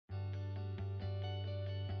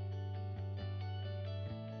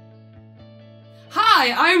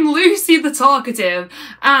Hi, I'm Lucy the Talkative,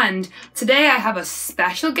 and today I have a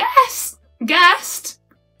special guest.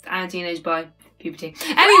 I'm a teenage boy, puberty.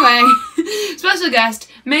 Anyway, special guest,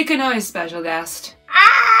 make a noise, special guest.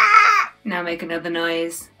 Now make another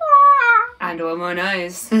noise. And one more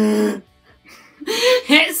noise.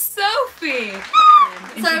 It's Sophie!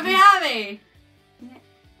 Sophie Harvey!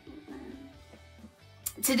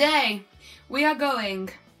 Today, we are going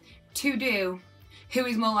to do who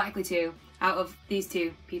is more likely to out of these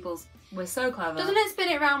two peoples. We're so clever. Doesn't it spin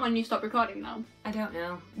it around when you stop recording though? I don't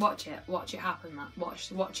know. Watch it happen.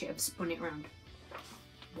 Watch it have spun it around.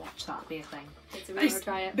 Watch that be a thing.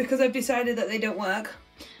 Try it. Because I've decided that they don't work.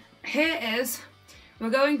 Here is, we're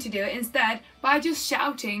going to do it instead by just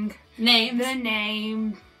shouting Names. the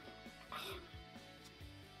name.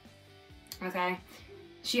 Okay.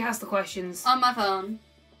 She has the questions. On my phone.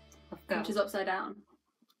 Let's go. Which is upside down.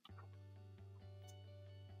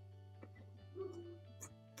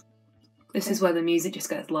 This is where the music just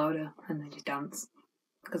gets louder and they just dance.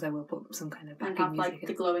 Because I will put some kind of And backing have music like in.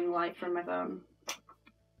 the glowing light from my phone.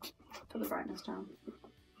 Put the brightness down.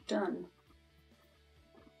 Done.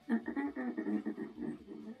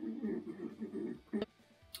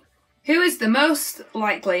 Who is the most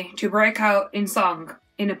likely to break out in song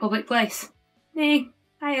in a public place? Me.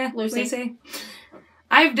 Hiya, Lucy.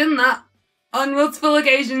 I've done that on multiple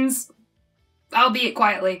occasions, albeit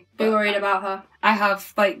quietly. Be worried about her. I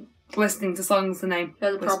have, like, listening to songs and I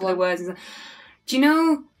There's a whisper the problem. words and stuff. Do you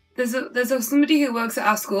know, there's somebody who works at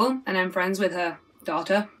our school and I'm friends with her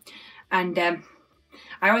daughter, and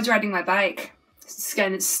I was riding my bike.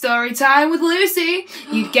 It's story time with Lucy.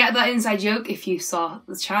 You'd get that inside joke if you saw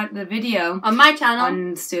the video On my channel.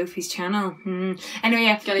 on Sophie's channel. Anyway,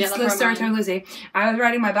 yeah, Gotta get it's that story promo time with Lucy. I was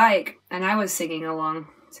riding my bike and I was singing along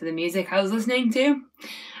to the music I was listening to.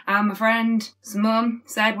 My friend's mum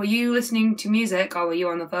said, "Were you listening to music or were you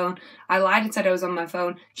on the phone?" I lied and said I was on my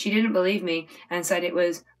phone. She didn't believe me and said it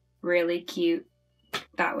was really cute.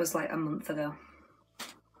 That was like a month ago.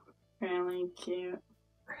 Really cute.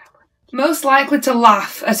 Most likely to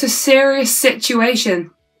laugh at a serious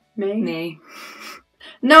situation. Me? Me.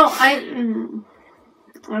 No, I've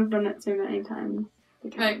done it too many times.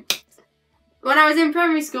 Right. When I was in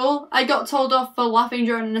primary school, I got told off for laughing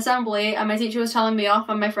during an assembly, and my teacher was telling me off,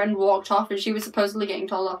 and my friend walked off, and she was supposedly getting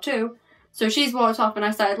told off too. So she's walked off, and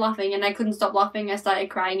I started laughing, and I couldn't stop laughing. I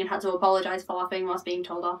started crying and had to apologise for laughing whilst being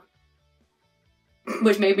told off.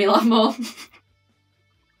 Which made me laugh more.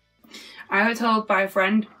 I was told by a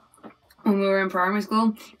friend when we were in primary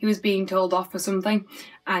school, he was being told off for something,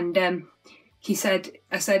 and I said,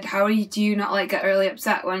 "How do you not like get really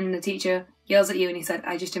upset when the teacher yells at you?" And he said,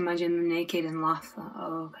 "I just imagine them naked and laugh."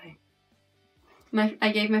 Oh, okay.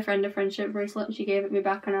 I gave my friend a friendship bracelet, and she gave it me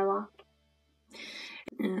back, and I laughed.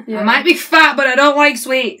 Yeah. I might be fat, but I don't like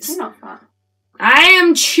sweets. You're not fat. I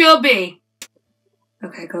am chubby.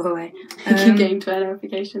 Okay, go away. I keep getting Twitter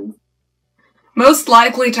notifications. Most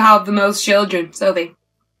likely to have the most children, Sophie.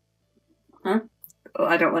 Huh? Well,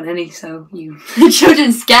 I don't want any, so you.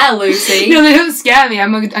 Children scare Lucy. No, they don't scare me.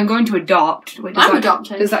 I'm going to adopt. Wait, I'm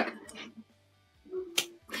adopting. Does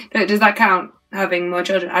that count? Having more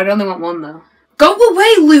children? I'd only want one though. Go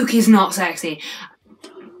away, Luke is not sexy.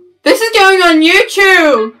 This is going on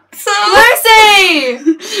YouTube! So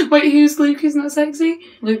Lucy! Wait, who's Luke is not sexy?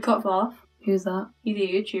 Luke Cutforth. Who's that? He's a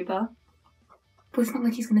YouTuber. But it's not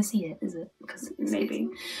like he's gonna see it, is it? Because Maybe.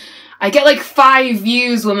 I get like 5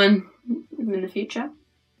 views, woman. In the future.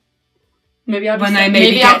 Maybe I'll just When I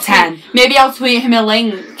maybe get 10. Maybe I'll tweet him a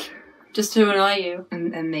link just to annoy you.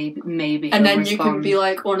 And maybe. And he'll then you respond. could be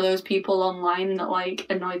like one of those people online that like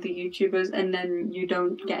annoy the YouTubers, and then you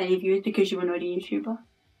don't get any views because you annoyed a YouTuber.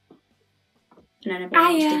 And then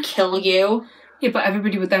everybody wants to kill you. Yeah, but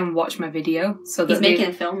everybody would then watch my video. So that He's making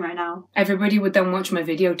a film right now. Everybody would then watch my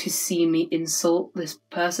video to see me insult this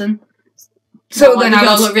person. So Like then the I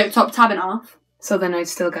girl would. that ripped up Tabbing off. So then I'd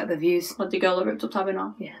still get the views. Like the girl that ripped up Tabbing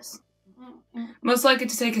off. Yes. Most likely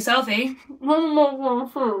to take a selfie.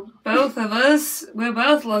 Both of us. We're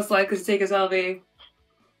both most likely to take a selfie.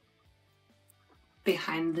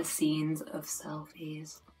 Behind the scenes of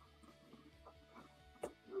selfies.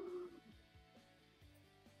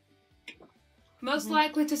 Most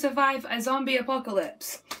likely to survive a zombie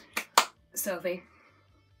apocalypse. Sophie.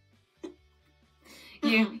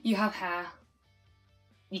 You have hair.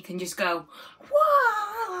 You can just go,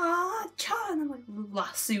 "Wah!" and like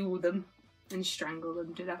lasso them and strangle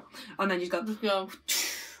them to death. And then just go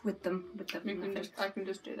with them. I can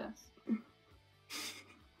just do this.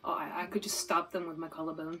 Oh, I could just stab them with my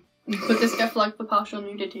collarbone. Could this get flagged for partial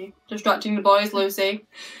nudity? Distracting the boys, Lucy.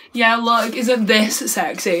 Yeah, look, isn't this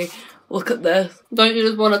sexy? Look at this. Don't you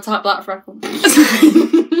just want to tap that freckle?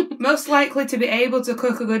 Most likely to be able to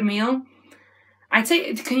cook a good meal.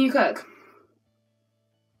 Can you cook?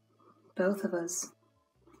 Both of us.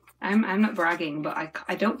 I'm not bragging, but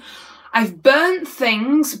I don't. I've burnt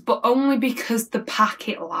things, but only because the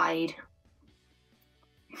packet lied.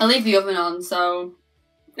 I leave the oven on, so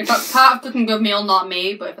if that's part of cooking a good meal, not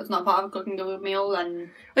me. But if it's not part of cooking a good meal,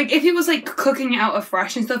 then like if it was like cooking it out of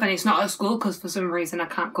fresh and stuff, and it's not at school because for some reason I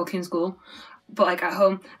can't cook in school, but like at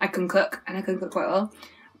home I can cook and I can cook quite well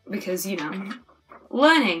because you know,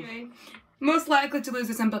 learning. Okay. Most likely to lose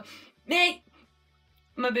a temper, me.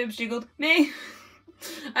 My boobs jiggled, me.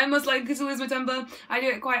 I'm most likely to lose my temper. I do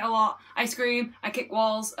it quite a lot. I scream, I kick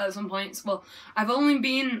walls at some points. Well, I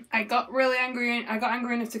got really angry, I got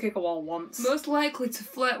angry enough to kick a wall once. Most likely to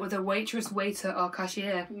flirt with a waitress, waiter or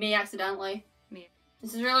cashier. Me accidentally. Me.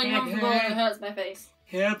 This is really uncomfortable and it hurts my face.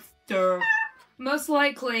 Hipster. Most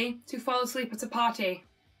likely to fall asleep at a party.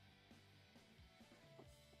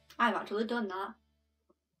 I've actually done that.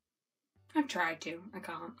 I've tried to, I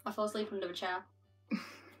can't. I fall asleep under a chair.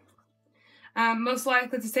 Most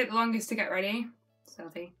likely to take the longest to get ready.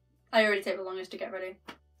 Sophie. I already take the longest to get ready.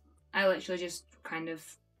 I literally just kind of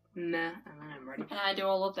meh and then I'm ready. And I do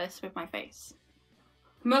all of this with my face.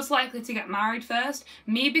 Most likely to get married first.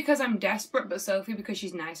 Me because I'm desperate, but Sophie because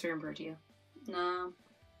she's nicer and prettier. No.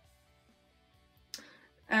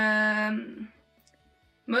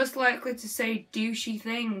 Most likely to say douchey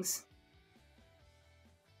things.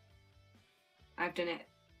 I've done it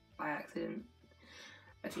by accident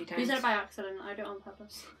a few times. You said it by accident, I do it on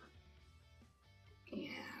purpose. Yeah,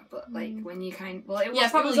 but like when you it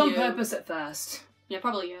was on purpose at first. Yeah,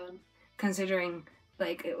 probably you. Considering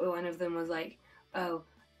like one of them was like, oh,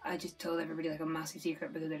 I just told everybody like a massive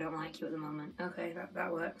secret because they don't like you at the moment. Okay,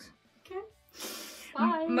 that works. Okay.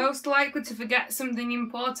 Bye. Most likely to forget something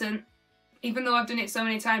important. Even though I've done it so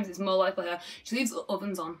many times, it's more likely she leaves the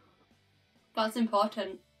ovens on. That's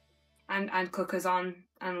important. And cookers on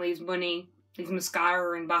and leaves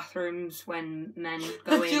mascara in bathrooms when men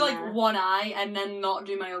go in. I do like one eye and then not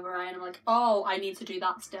do my other eye and I'm like, oh, I need to do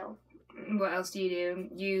that still. What else do you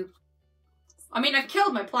do? I mean, I've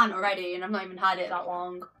killed my plant already and I've not even had it that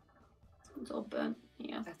long. It's all burnt.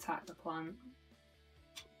 Yeah. Attack the plant.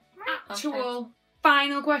 Actual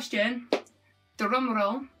final question. Drum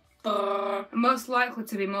roll. Most likely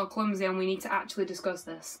to be more clumsy and we need to actually discuss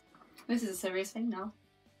this. This is a serious thing now.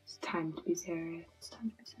 It's time to be serious. It's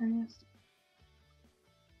time to be serious.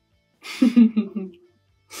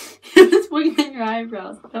 It's pointing at your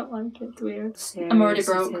eyebrows. I don't like it. It's weird. Serious, I'm already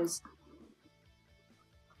broke. Anyway.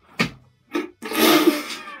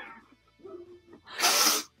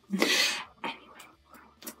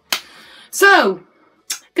 So,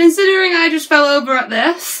 considering I just fell over at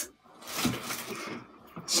this.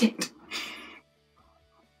 Shit.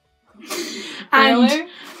 Really?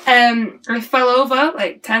 And I fell over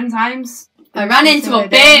like 10 times. I ran into a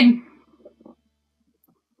bin.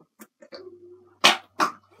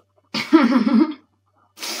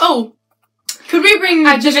 Oh, could we bring?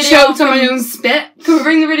 I just choked on my own spit. Could we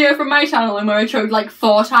bring the video from my channel and where I choked like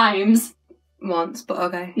 4 times? Once, but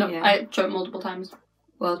okay. No, yeah. I choked multiple times.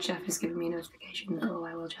 World Chef is giving me a notification. Oh,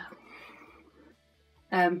 I World Chef.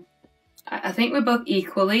 I think we're both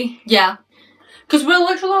equally. Yeah, because we're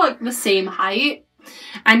literally like the same height.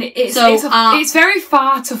 And it's very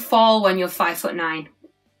far to fall when you're 5'9".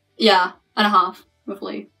 Yeah, and a half,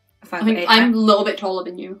 roughly. I think I'm a little bit taller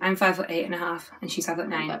than you. I'm 5'8.5", and she's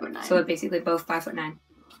 5'9". So we're basically both 5'9".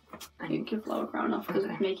 I think you've lower crown off because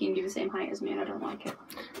it's making you the same height as me, and I don't like it.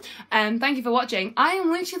 Thank you for watching. I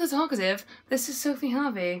am literally the talkative. This is Sophie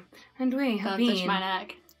Harvey, and we have been. Touch my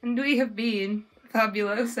neck. And we have been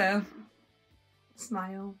fabuloso.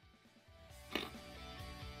 Smile.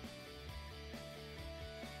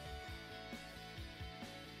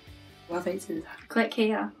 What face is that? Click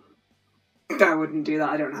here. I wouldn't do that.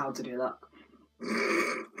 I don't know how to do that.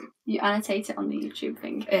 You annotate it on the YouTube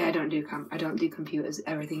thing. Yeah, I don't do computers.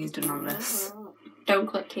 Everything is done on this. Don't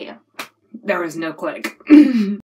click here. There is no click.